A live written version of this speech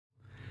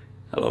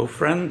Hello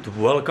friend,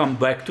 welcome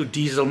back to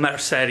Diesel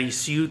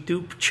Mercedes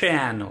YouTube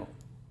channel.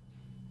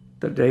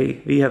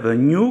 Today we have a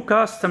new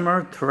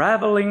customer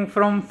traveling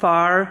from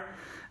far,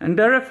 and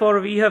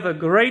therefore we have a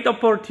great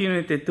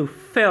opportunity to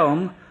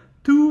film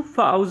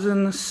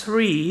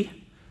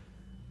 2003.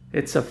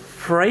 It's a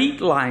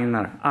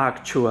Freightliner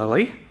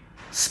actually,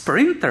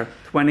 Sprinter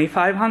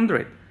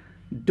 2500.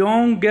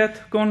 Don't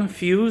get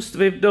confused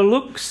with the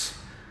looks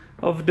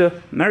of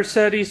the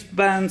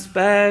Mercedes-Benz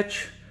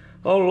badge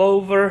all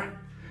over.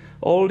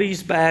 All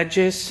these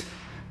badges.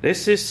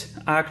 This is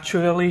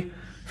actually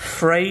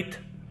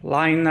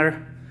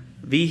Freightliner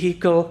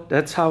vehicle.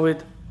 That's how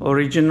it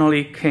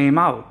originally came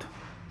out.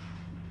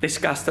 This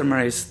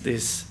customer is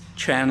this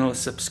channel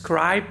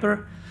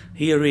subscriber.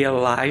 He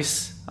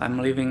realized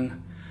I'm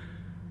living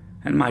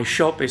and my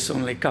shop is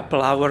only a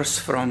couple hours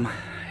from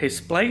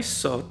his place.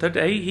 So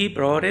today he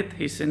brought it.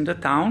 He's in the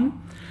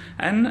town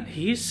and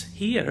he's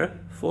here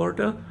for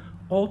the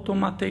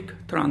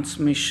automatic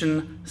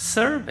transmission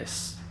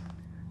service.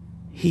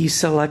 He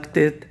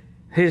selected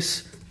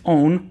his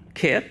own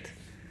kit.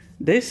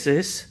 This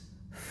is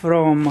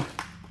from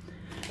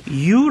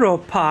Euro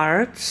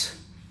Parts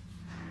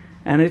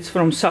and it's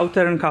from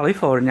Southern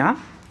California.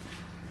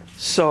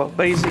 So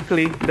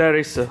basically there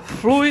is a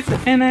fluid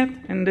in it,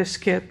 in this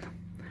kit.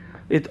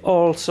 It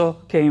also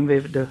came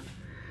with the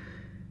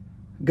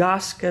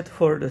gasket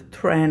for the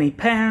tranny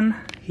pan.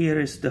 Here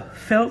is the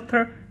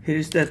filter. Here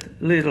is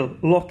that little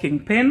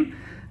locking pin,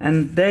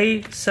 and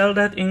they sell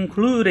that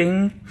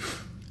including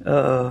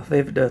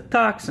with the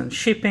tax and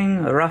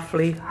shipping,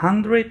 roughly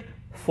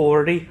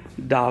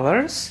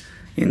 $140.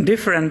 In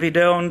different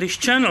video on this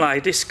channel I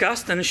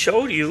discussed and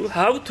showed you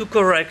how to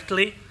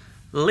correctly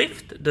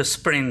lift the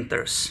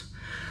Sprinters.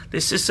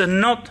 This is a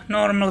not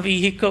normal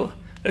vehicle.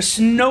 There's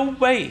no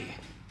way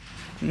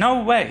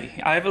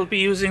I will be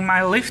using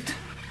my lift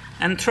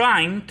and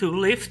trying to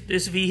lift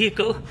this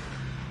vehicle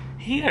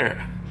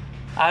here.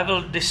 I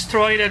will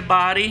destroy that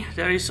body.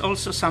 There is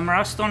also some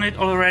rust on it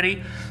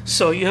already,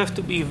 so you have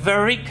to be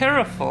very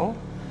careful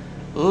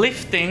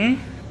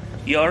lifting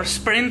your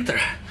Sprinter.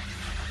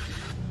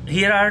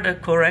 Here are the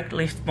correct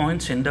lift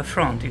points in the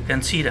front. You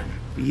can see them.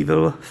 We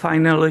will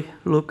finally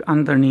look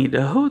underneath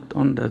the hood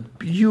on that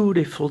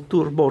beautiful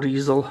turbo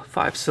diesel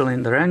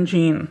 5-cylinder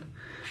engine.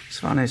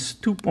 This one is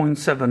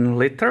 2.7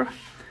 liter,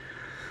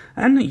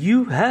 and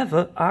you have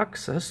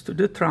access to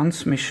the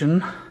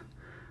transmission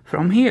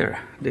from here.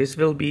 This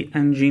will be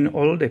engine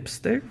oil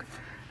dipstick,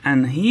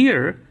 and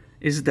here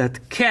is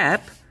that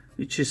cap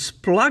which is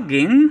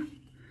plugging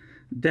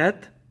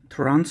that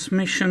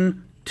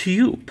transmission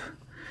tube.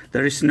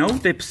 There is no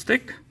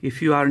dipstick.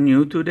 If you are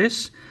new to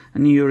this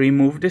and you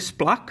remove this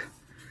plug,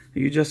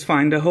 you just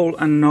find a hole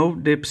and no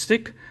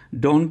dipstick.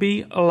 Don't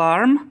be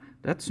alarmed,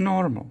 that's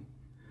normal.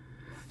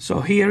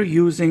 So here,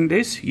 using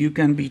this, you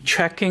can be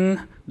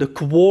checking the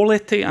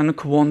quality and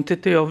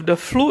quantity of the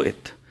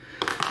fluid.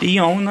 The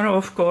owner,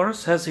 of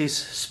course, has his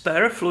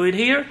spare fluid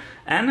here,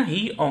 and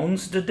he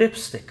owns the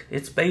dipstick.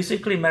 It's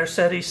basically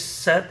Mercedes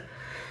said,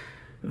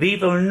 we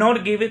will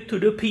not give it to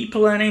the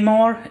people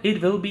anymore.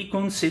 It will be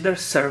considered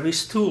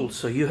service tool,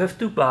 so you have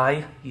to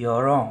buy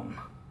your own.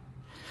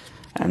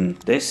 And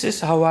this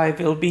is how I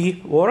will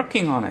be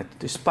working on it.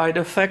 Despite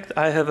the fact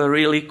I have a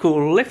really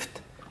cool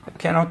lift, I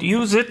cannot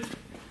use it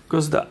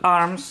because the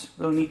arms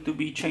will need to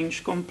be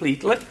changed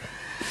completely.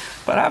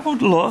 But I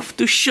would love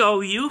to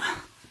show you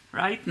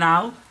right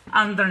now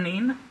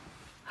underneath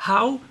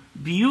how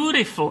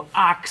beautiful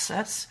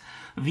access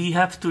we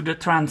have to the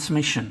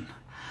transmission.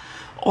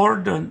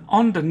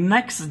 On the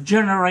next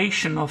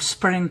generation of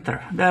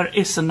Sprinter, there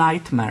is a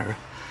nightmare.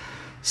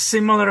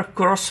 Similar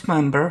cross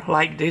member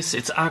like this,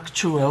 it's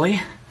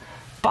actually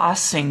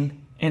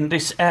passing in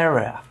this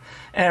area.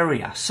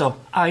 So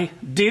I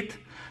did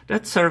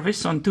that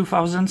service on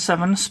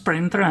 2007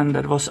 Sprinter, and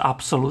that was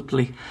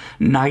absolutely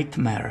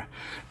nightmare.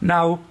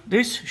 Now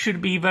this should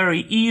be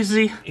very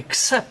easy,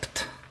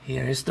 except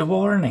here is the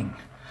warning.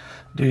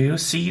 Do you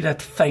see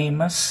that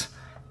famous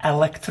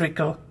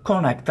electrical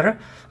connector?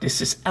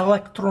 This is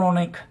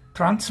electronic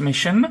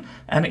transmission,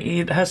 and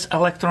it has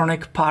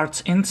electronic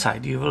parts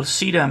inside. You will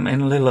see them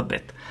in a little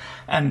bit.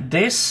 And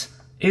this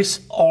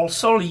is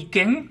also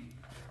leaking,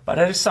 but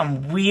there is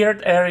some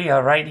weird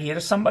area right here.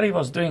 Somebody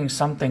was doing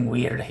something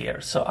weird here,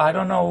 so I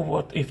don't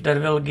know if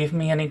that will give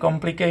me any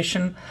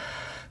complication.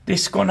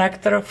 This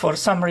connector for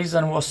some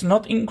reason was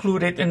not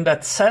included in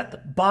that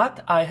set,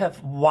 but I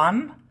have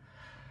one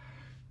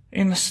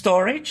in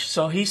storage,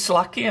 so he's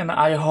lucky, and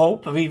I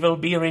hope we will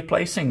be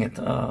replacing it.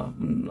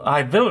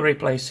 I will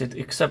replace it,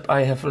 except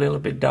I have a little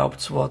bit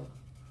doubts what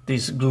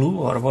this glue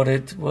or what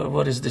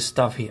is this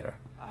stuff here.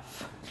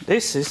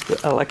 This is the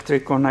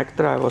electric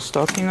connector I was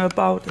talking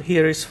about.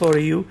 Here is for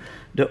you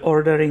the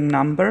ordering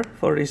number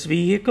for this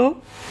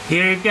vehicle.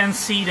 Here you can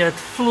see that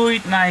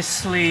fluid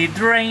nicely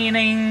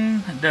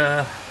draining.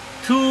 The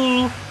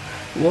tool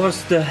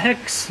was the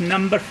hex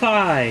number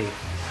 5.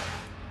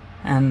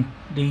 And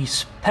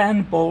these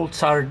pen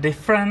bolts are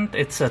different.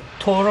 It's a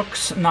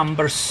Torx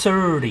number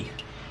 30.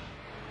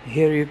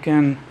 Here you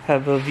can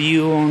have a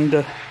view on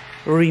the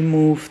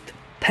removed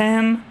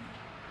pan.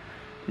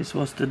 This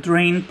was the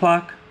drain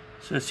plug,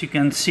 so as you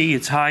can see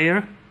it's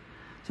higher,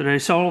 so there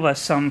is always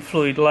some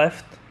fluid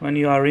left. When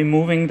you are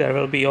removing, there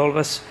will be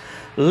always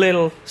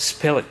little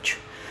spillage.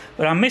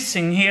 But I'm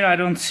missing here, I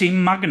don't see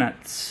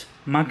magnets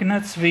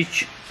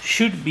which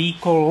should be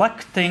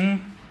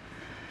collecting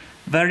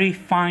very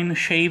fine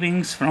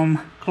shavings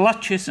from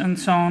clutches and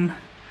so on.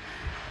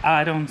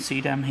 I don't see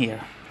them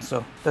here,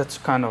 so that's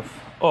kind of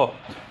odd.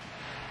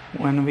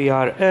 When we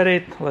are at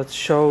it, let's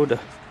show the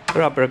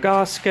rubber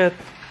gasket.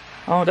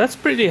 Oh, that's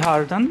pretty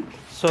hardened,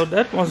 so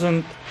that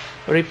wasn't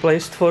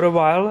replaced for a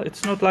while.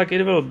 It's not like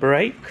it will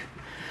break,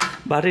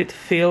 but it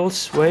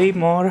feels way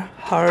more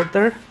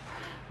harder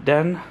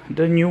than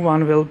the new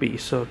one will be.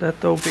 So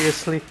that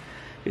obviously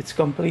it's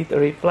complete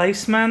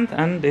replacement,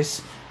 and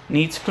this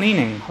needs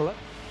cleaning.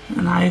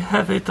 And I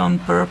have it on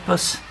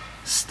purpose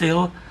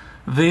still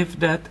with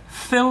that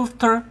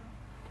filter,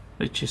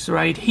 which is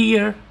right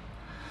here.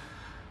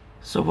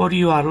 So what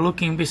you are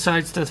looking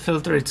besides that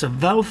filter, it's a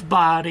valve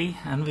body,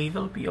 and we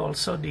will be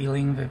also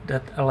dealing with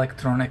that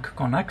electronic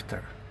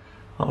connector.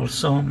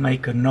 Also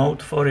make a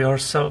note for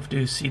yourself. Do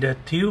you see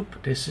that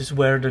tube? This is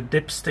where the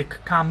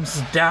dipstick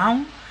comes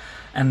down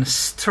and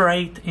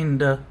straight in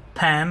the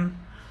pan.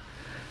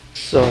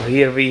 So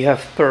here we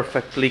have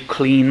perfectly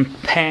clean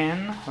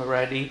pan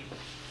ready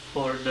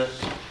for the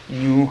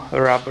new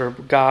rubber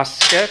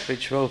gasket,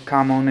 which will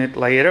come on it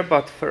later.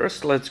 But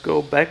first let's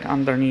go back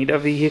underneath the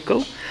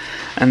vehicle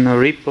and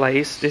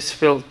replace this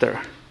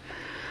filter.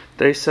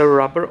 There is a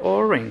rubber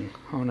o-ring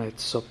on it,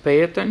 so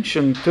pay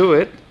attention to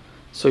it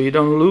so you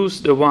don't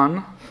lose the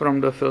one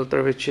from the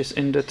filter which is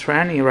in the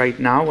tranny right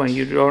now, when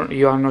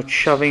you are not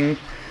shoving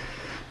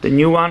the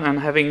new one and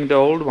having the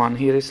old one.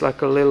 Here is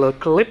like a little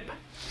clip.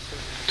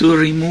 To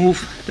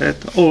remove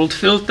that old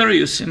filter,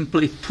 you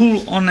simply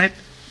pull on it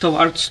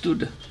towards to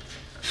the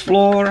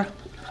floor,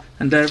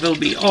 and there will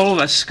be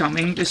always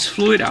coming this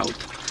fluid out.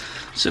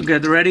 So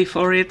get ready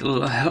for it.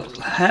 We'll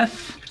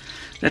have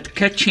that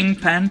catching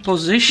pan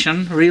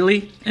position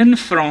really in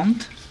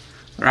front,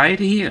 right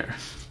here.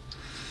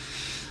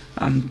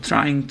 I'm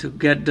trying to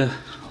get the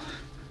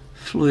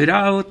fluid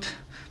out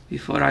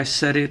before I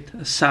set it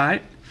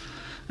aside,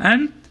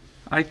 and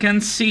I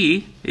can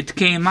see it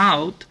came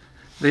out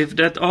with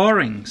that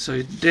o-ring, so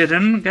it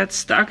didn't get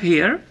stuck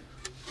here.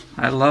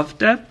 I love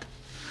that.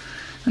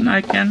 And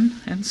I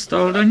can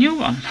install the new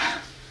one.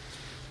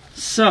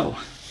 So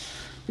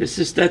this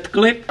is that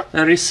clip.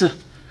 There is a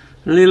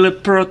little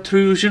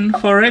protrusion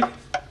for it,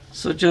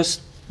 so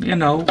just, you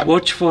know,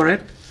 watch for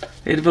it.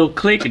 It will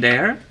click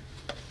there,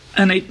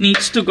 and it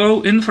needs to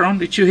go in front.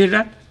 Did you hear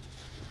that?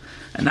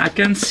 And I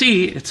can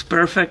see it's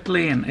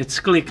perfectly in. It's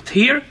clicked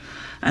here,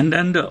 and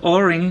then the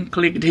o-ring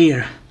clicked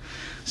here.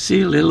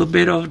 See a little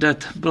bit of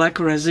that black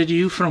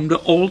residue from the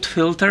old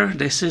filter.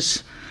 This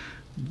is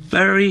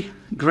very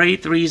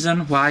great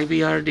reason why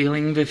we are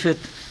dealing with it,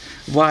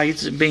 why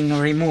it's being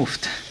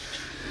removed.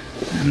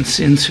 And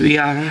since we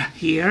are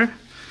here,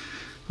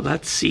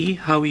 let's see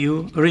how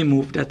you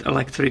remove that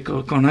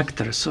electrical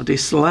connector. So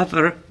this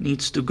lever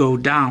needs to go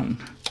down,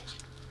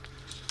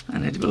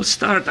 and it will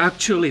start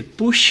actually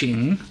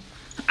pushing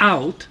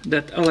out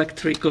that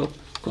electrical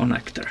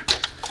connector.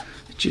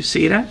 Did you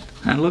see that?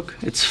 And look,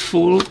 it's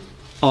full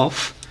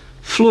of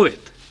fluid.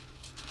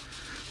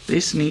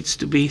 This needs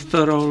to be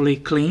thoroughly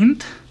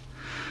cleaned,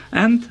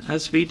 and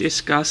as we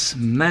discuss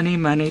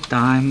many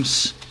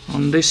times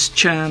on this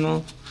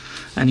channel,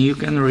 and you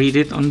can read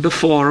it on the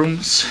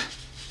forums,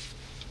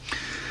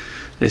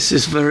 this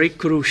is very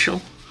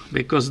crucial,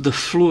 because the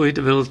fluid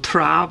will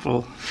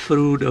travel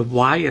through the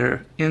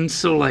wire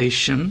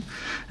insulation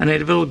and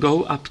it will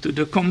go up to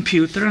the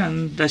computer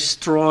and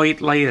destroy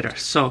it later.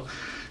 So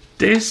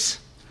this,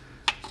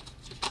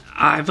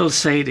 I will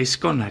say, this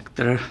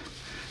connector,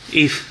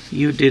 if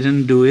you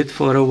didn't do it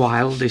for a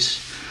while, this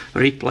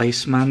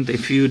replacement,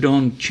 if you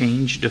don't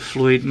change the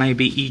fluid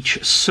maybe each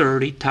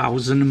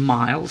 30,000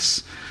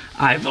 miles,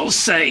 I will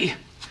say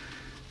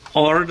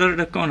order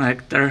the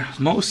connector.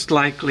 Most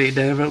likely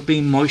there will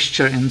be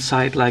moisture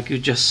inside, like you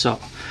just saw.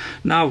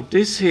 Now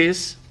this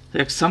is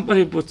like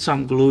somebody put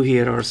some glue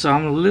here or so.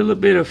 I'm a little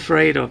bit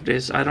afraid of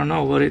this. I don't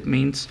know what it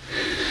means.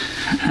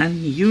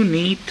 And you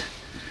need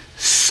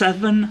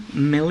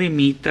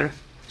 7mm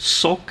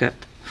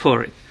socket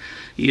for it.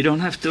 You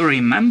don't have to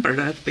remember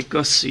that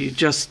because you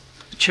just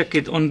check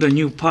it on the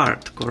new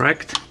part,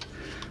 correct?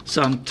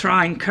 So I'm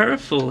trying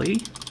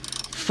carefully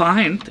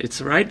find,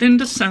 it's right in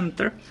the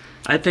center.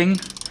 I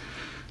think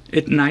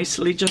it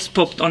nicely just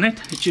popped on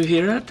it. Did you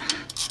hear that?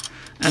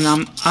 And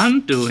I'm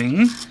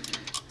undoing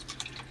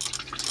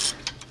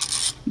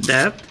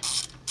that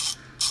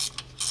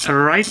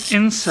right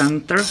in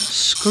center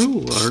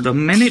screw, or the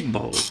mini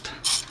bolt.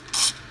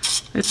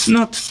 It's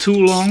not too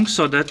long,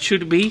 so that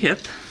should be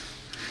it.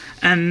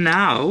 And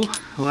now,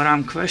 what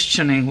I'm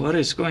questioning, what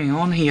is going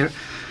on here,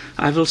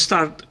 I will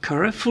start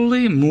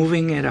carefully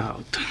moving it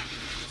out.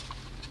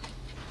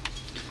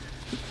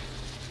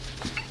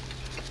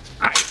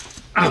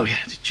 Oh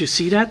yeah, did you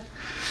see that?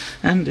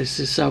 And this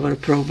is our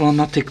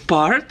problematic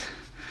part.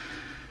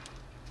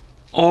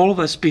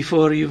 always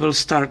before you will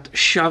start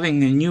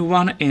shoving a new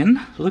one in,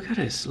 look at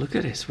this,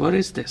 what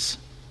is this?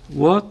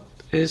 What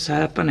is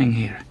happening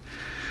here?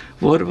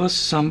 What was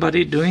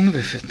somebody doing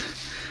with it?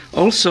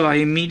 Also, I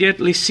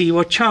immediately see,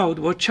 watch out,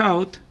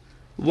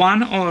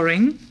 one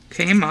O-ring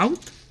came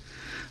out,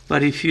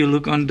 but if you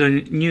look on the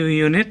new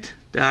unit,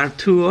 there are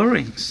 2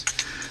 O-rings.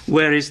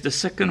 Where is the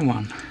second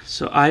one?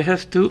 So I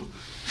have to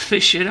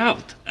fish it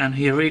out, and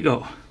here we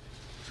go.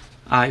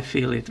 I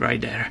feel it right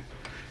there.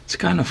 It's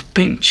kind of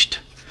pinched.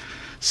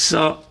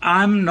 So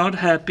I'm not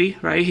happy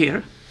right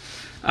here.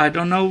 I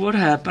don't know what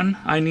happened.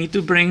 I need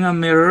to bring a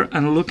mirror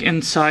and look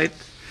inside.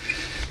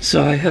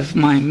 So I have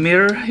my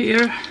mirror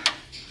here,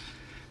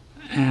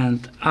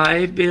 and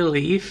I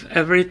believe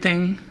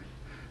everything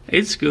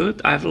is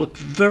good. I've looked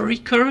very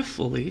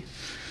carefully,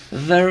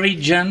 very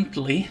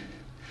gently,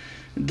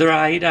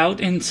 dried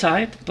out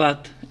inside,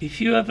 but if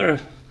you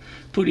ever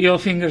put your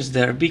fingers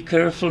there, be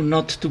careful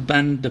not to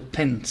bend the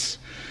pins.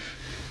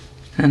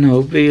 And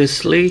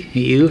obviously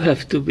you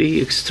have to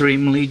be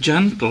extremely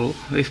gentle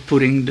with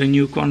putting the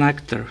new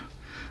connector.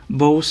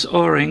 Both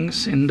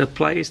O-rings in the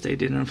place, they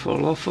didn't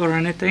fall off or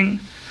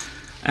anything.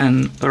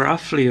 And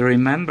roughly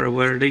remember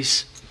where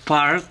this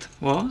part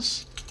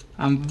was.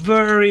 I'm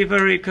very,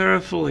 very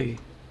carefully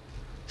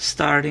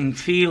starting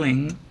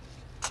feeling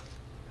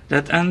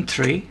that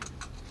entry.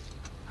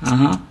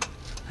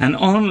 And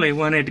only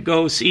when it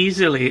goes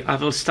easily I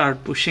will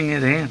start pushing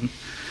it in.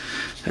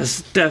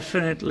 There's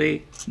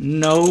definitely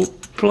no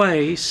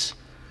place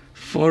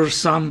for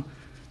some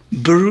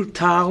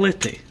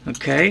brutality,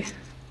 okay?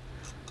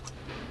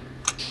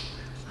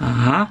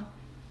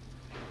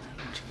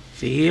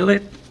 Feel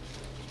it.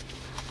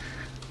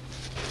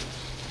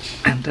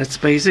 And that's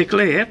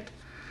basically it.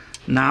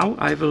 Now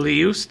I will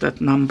use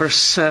that number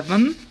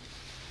 7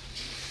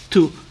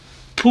 to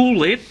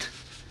pull it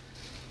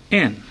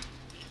in.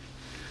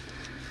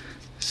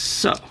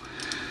 So,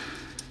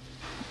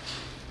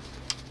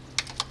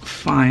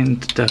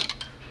 find the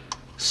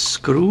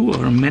screw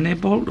or mini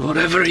bolt,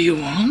 whatever you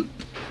want,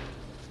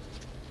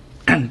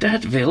 and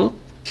that will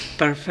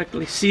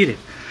perfectly seat it.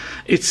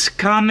 It's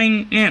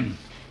coming in,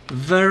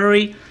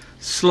 very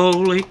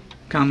slowly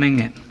coming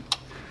in.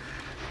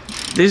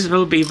 This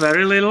will be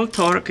very little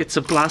torque. It's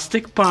a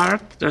plastic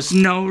part. There's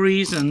no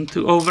reason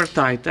to over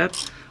tighten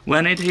that.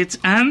 When it hits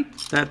end,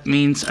 that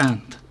means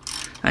end.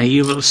 And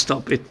you will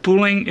stop it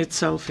pulling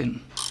itself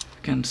in.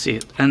 You can see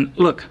it. And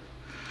look,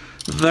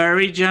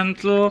 very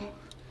gentle.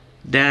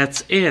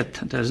 That's it.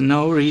 There's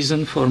no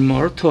reason for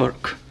more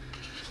torque.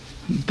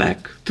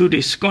 Back to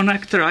this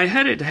connector. I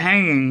had it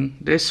hanging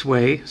this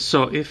way,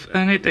 so if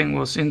anything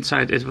was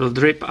inside, it will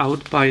drip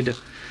out by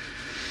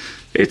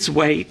its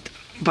weight.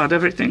 But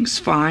everything's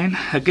fine.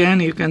 Again,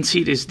 you can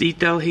see this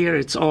detail here.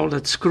 It's all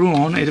that screw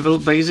on. It will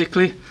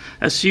basically,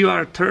 as you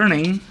are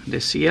turning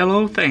this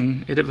yellow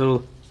thing, it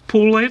will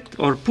pull it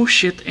or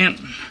push it in.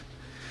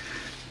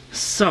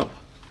 So,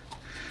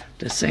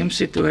 the same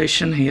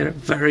situation here,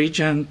 very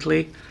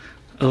gently,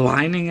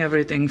 aligning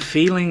everything,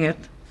 feeling it.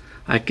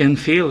 I can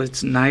feel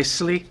it's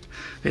nicely,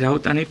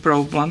 without any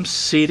problems,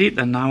 seated,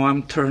 and now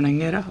I'm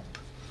turning it up.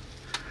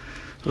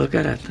 Look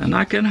at it. And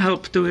I can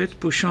help to it,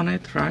 push on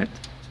it, right?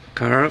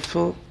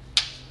 Careful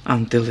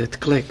until it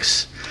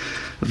clicks.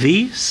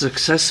 We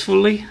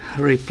successfully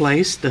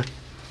replaced the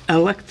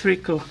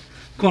electrical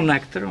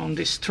connector on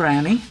this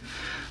tranny,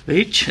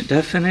 which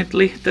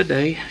definitely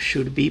today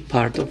should be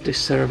part of this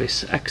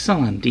service.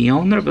 Excellent. The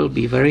owner will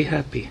be very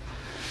happy.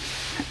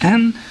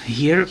 And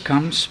here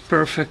comes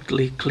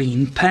perfectly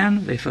clean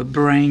pan with a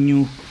brand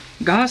new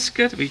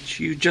gasket, which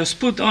you just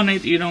put on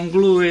it. You don't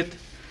glue it.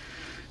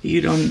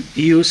 You don't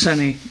use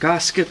any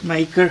gasket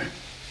maker.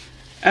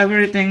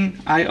 Everything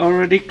I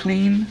already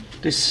cleaned,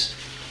 this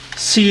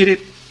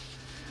seated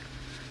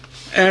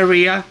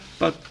area,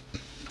 but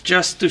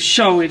just to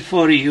show it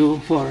for you,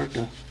 for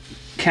the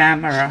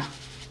camera.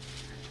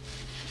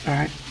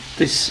 Alright,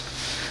 this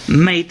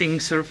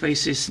mating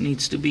surfaces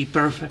needs to be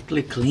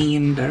perfectly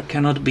clean. There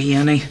cannot be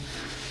any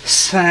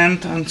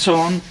sand and so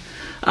on.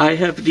 I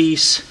have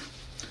these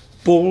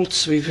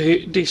bolts with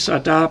these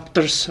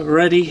adapters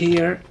ready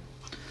here.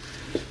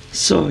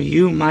 So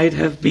you might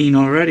have been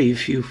already,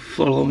 if you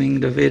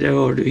following the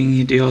video or doing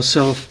it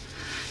yourself,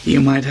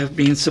 you might have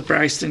been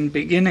surprised in the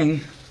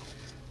beginning.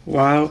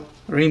 While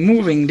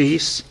removing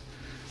these,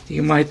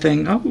 you might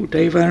think, oh,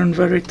 they weren't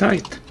very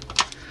tight.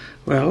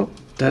 Well,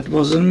 that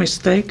was a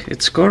mistake,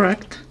 it's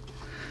correct.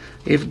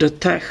 If the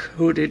tech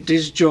who did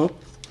this job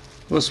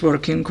was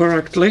working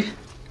correctly,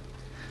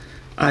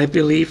 I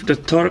believe the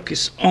torque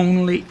is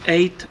only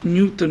 8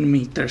 Newton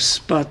meters,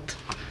 but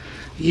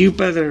you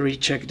better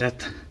recheck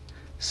that.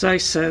 As I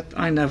said,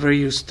 I never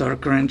use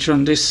torque wrench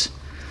on this.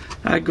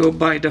 I go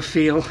by the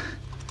feel.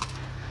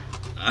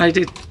 I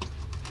did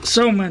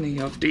so many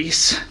of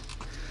these.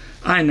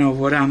 I know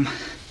what I'm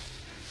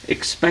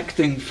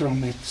expecting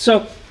from it.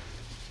 So,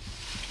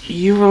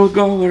 you will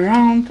go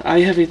around.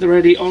 I have it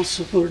ready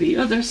also for the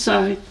other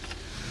side.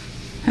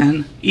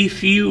 And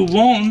if you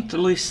won't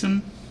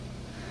listen,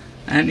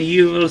 and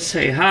you will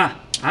say,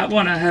 I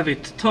want to have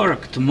it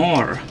torqued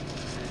more.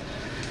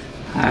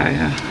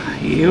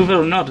 You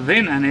will not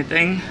win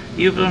anything.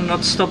 You will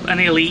not stop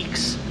any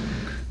leaks.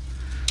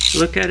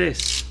 Look at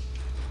this.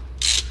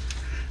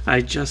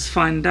 I just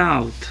find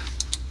out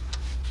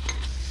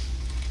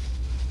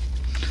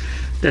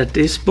that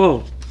this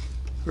bolt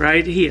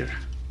right here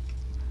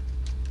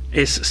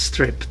is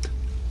stripped.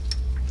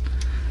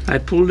 I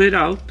pulled it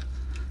out.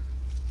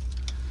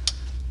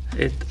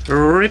 It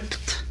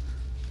ripped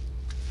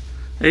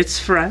its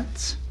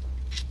threads,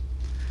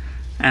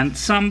 and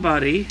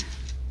somebody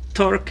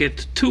torqued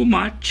it too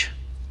much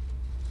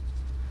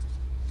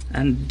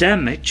and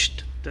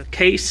damaged the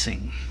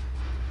casing.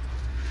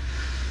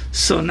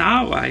 So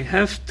now I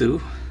have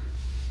to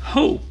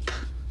hope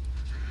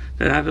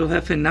that I will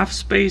have enough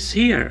space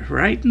here,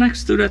 right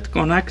next to that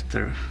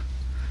connector,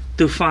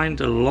 to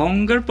find a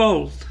longer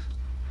bolt,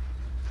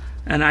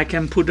 and I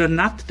can put a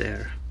nut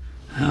there.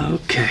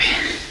 Okay.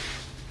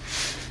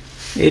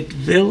 It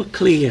will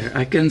clear.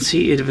 I can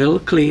see it will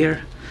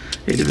clear.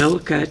 It will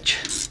catch.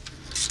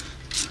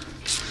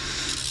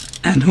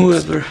 And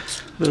whoever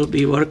will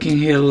be working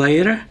here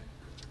later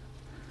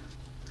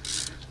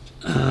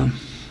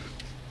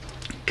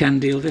can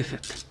deal with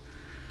it.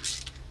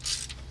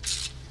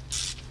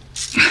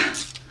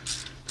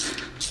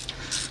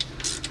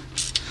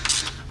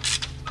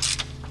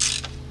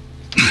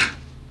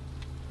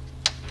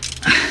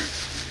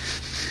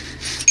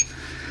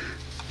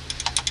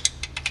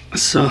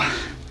 So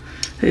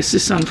this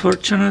is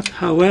unfortunate,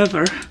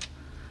 however,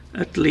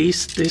 at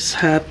least this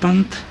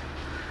happened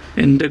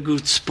in the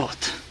good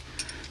spot.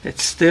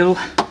 It's still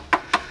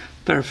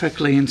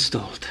perfectly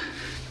installed.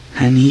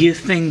 And you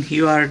think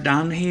you are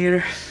done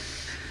here?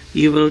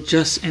 You will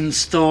just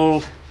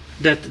install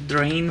that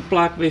drain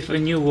plug with a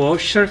new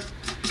washer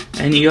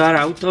and you are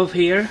out of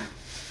here?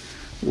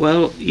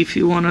 Well, if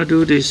you want to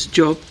do this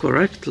job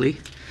correctly,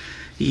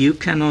 you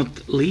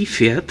cannot leave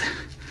yet,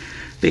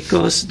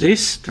 because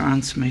this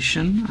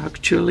transmission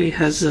actually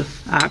has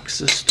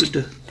access to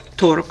the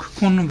torque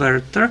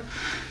converter.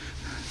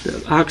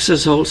 The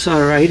access holes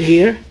are right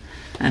here,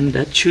 and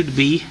that should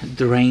be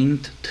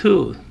drained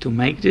too to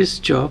make this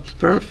job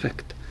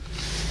perfect.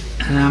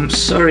 And I'm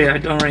sorry I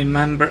don't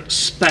remember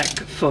spec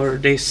for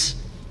this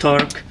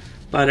torque,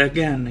 but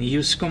again,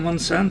 use common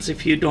sense.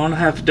 If you don't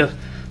have the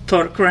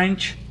torque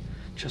range,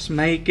 just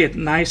make it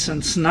nice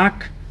and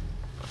snug.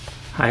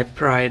 I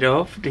pried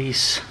off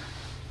these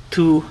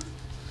two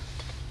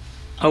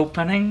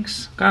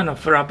openings, kind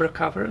of rubber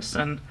covers,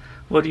 and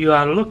what you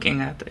are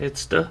looking at,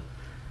 it's the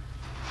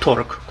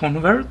torque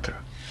converter.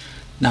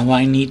 Now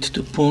I need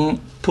to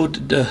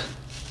put the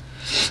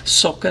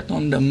socket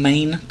on the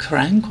main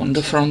crank on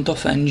the front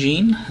of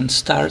engine and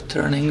start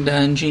turning the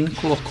engine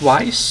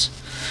clockwise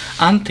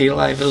until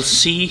I will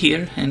see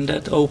here in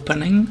that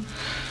opening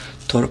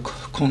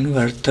torque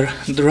converter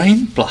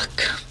drain plug.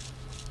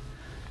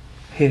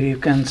 Here you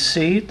can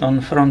see it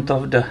on front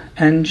of the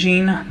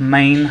engine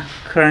main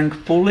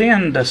crank pulley,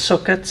 and the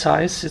socket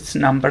size it's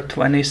number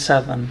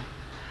 27.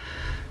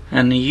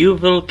 And you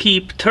will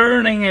keep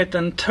turning it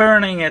and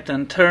turning it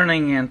and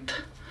turning it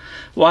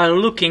while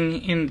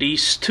looking in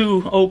these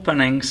two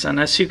openings. And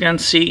as you can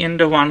see in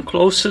the one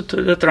closer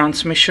to the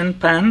transmission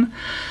pan,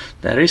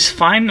 there is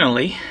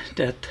finally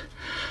that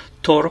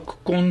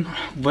torque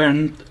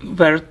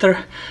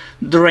converter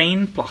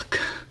drain plug.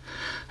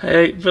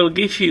 I will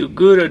give you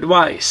good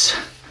advice.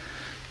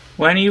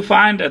 When you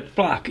find that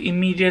plug,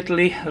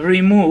 immediately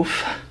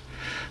remove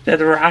that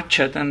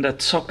ratchet and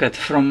that socket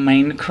from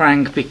main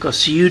crank,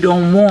 because you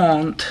don't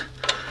want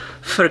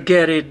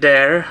forget it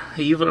there,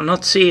 you will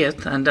not see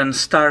it, and then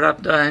start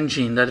up the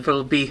engine. That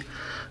will be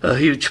a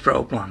huge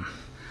problem.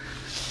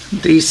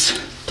 This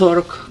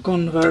torque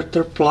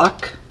converter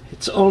plug,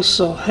 it's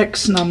also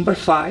hex number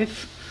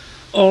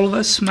 5.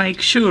 Always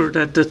make sure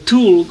that the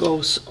tool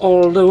goes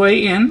all the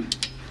way in.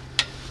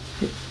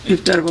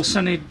 If there was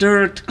any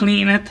dirt,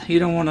 clean it. You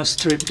don't want to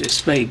strip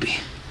this baby.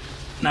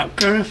 Now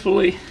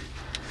carefully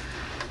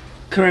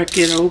crack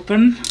it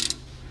open.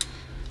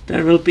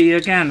 There will be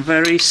again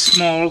very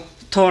small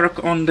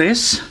torque on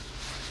this,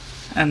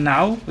 and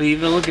now we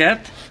will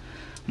get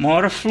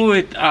more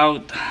fluid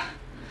out.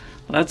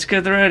 Let's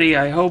get ready.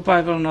 I hope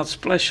I will not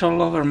splash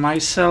all over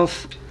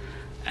myself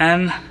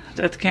and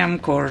that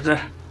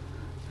camcorder.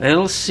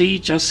 We'll see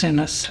just in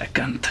a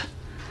second.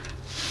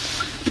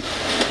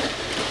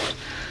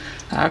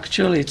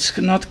 Actually, it's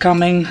not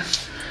coming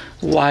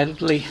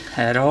wildly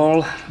at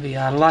all. We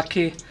are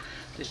lucky,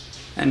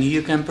 and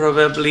you can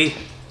probably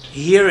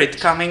hear it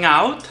coming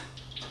out,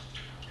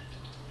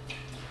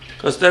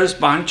 because there's a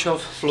bunch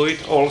of fluid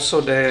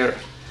also there.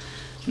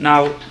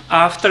 Now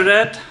after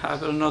that, I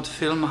will not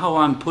film how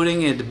I'm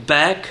putting it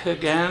back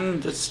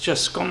again. That's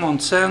just common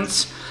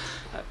sense.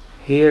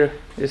 Here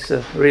is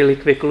a really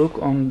quick look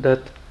on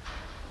that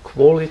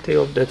quality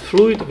of that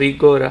fluid we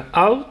got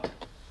out.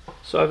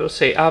 So I will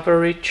say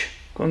average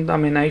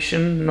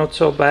contamination, not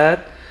so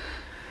bad.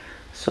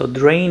 So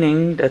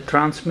draining the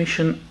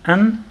transmission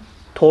and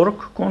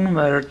torque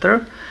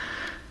converter.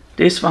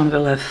 This one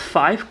will have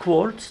 5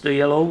 quarts, the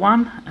yellow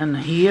one, and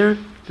here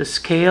the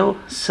scale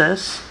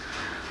says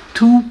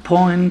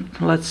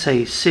let's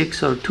say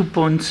 6 or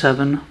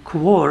 2.7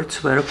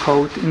 quarts were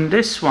caught in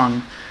this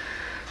one.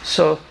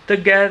 So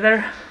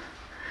together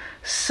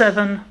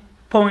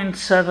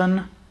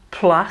 7.7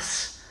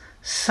 plus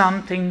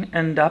something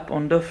end up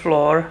on the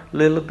floor,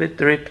 little bit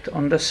dripped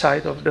on the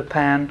side of the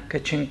pan,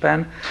 catching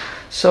pan.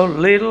 So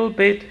little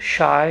bit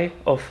shy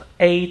of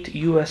 8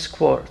 US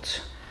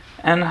quarts.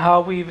 And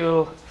how we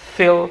will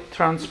fill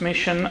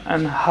transmission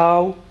and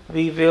how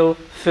we will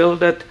fill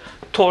that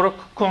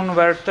torque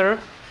converter,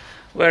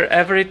 where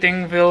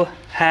everything will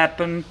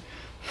happen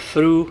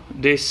through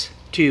this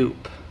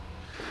tube.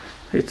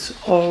 It's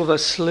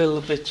always a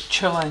little bit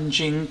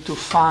challenging to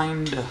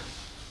find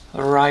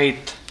the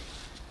right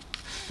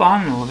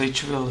funnel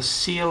which will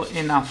seal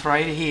enough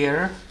right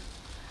here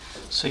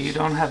so you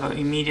don't have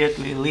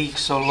immediately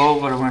leaks all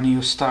over when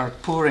you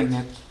start pouring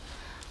it.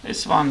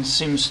 This one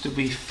seems to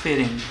be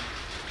fitting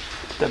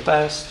the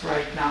best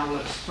right now.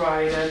 Let's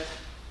try that.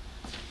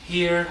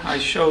 Here I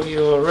showed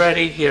you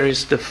already, here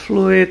is the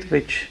fluid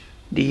which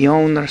the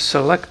owner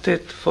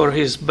selected for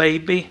his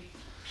baby.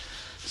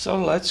 So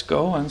let's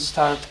go and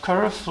start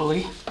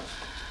carefully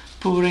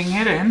pouring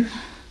it in,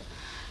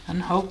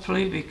 and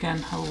hopefully we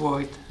can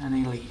avoid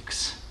any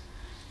leaks.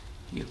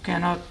 You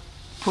cannot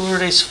pour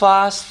this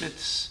fast,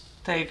 it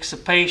takes a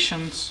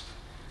patience,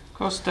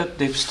 because that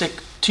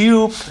dipstick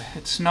tube,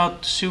 it's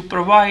not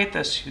super wide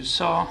as you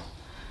saw.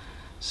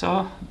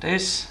 So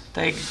this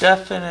takes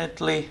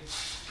definitely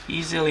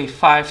easily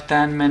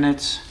 5-10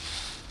 minutes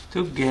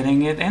to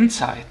getting it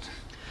inside.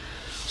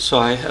 So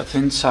I have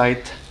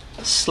inside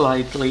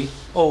slightly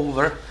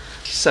over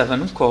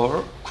 7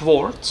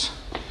 quarts.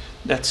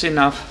 That's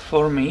enough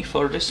for me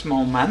for this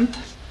moment.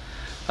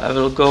 I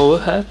will go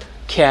ahead,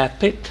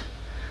 cap it.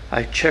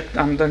 I checked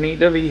underneath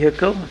the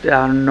vehicle, there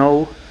are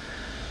no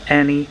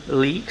any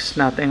leaks,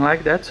 nothing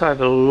like that. So I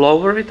will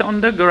lower it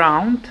on the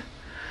ground,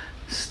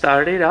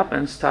 start it up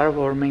and start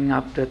warming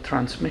up the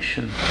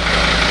transmission.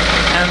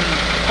 And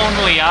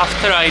only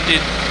after I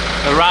did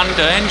run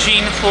the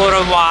engine for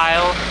a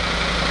while,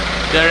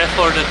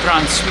 therefore the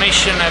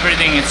transmission,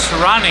 everything is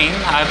running,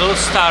 I will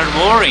start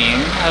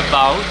worrying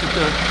about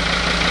the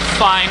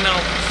final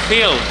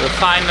fill, the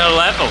final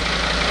level.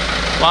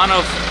 One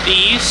of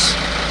these,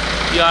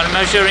 you are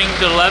measuring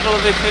the level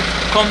with it,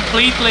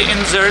 completely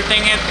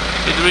inserting it.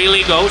 It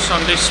really goes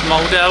on this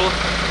model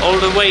all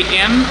the way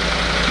in.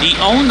 The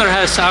owner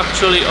has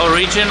actually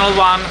original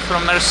one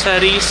from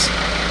Mercedes.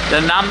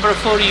 The number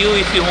for you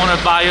if you want to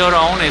buy your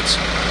own, it's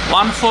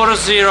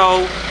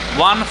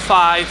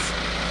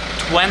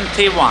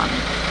 1401521.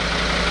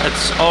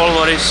 That's all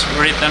what is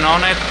written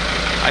on it.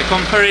 I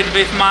compare it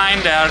with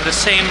mine, they are the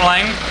same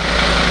length.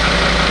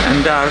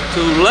 And there are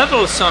two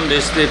levels on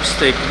this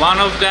dipstick. One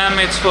of them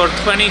is for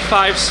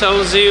 25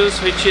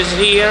 Celsius, which is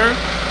here.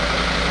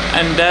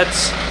 And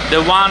that's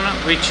the one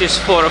which is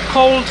for a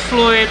cold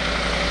fluid.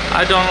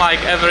 I don't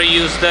like ever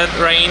use that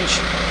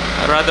range.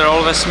 I rather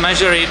always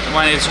measure it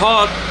when it's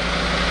hot.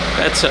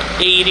 That's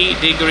 80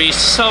 degrees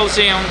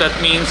Celsius.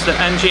 That means the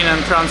engine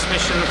and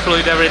transmission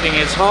fluid, everything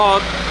is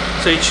hot.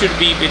 So it should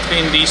be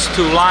between these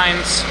two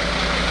lines.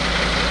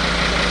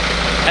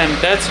 And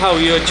that's how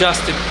you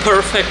adjust it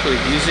perfectly,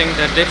 using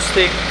the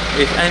dipstick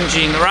with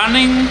engine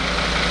running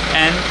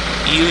and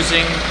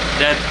using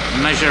that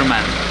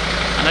measurement.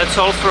 And that's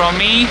all from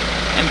me.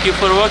 Thank you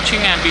for watching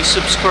and be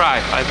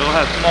subscribed. I will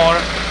have more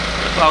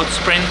about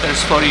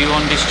sprinters for you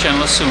on this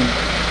channel soon.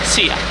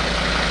 See ya!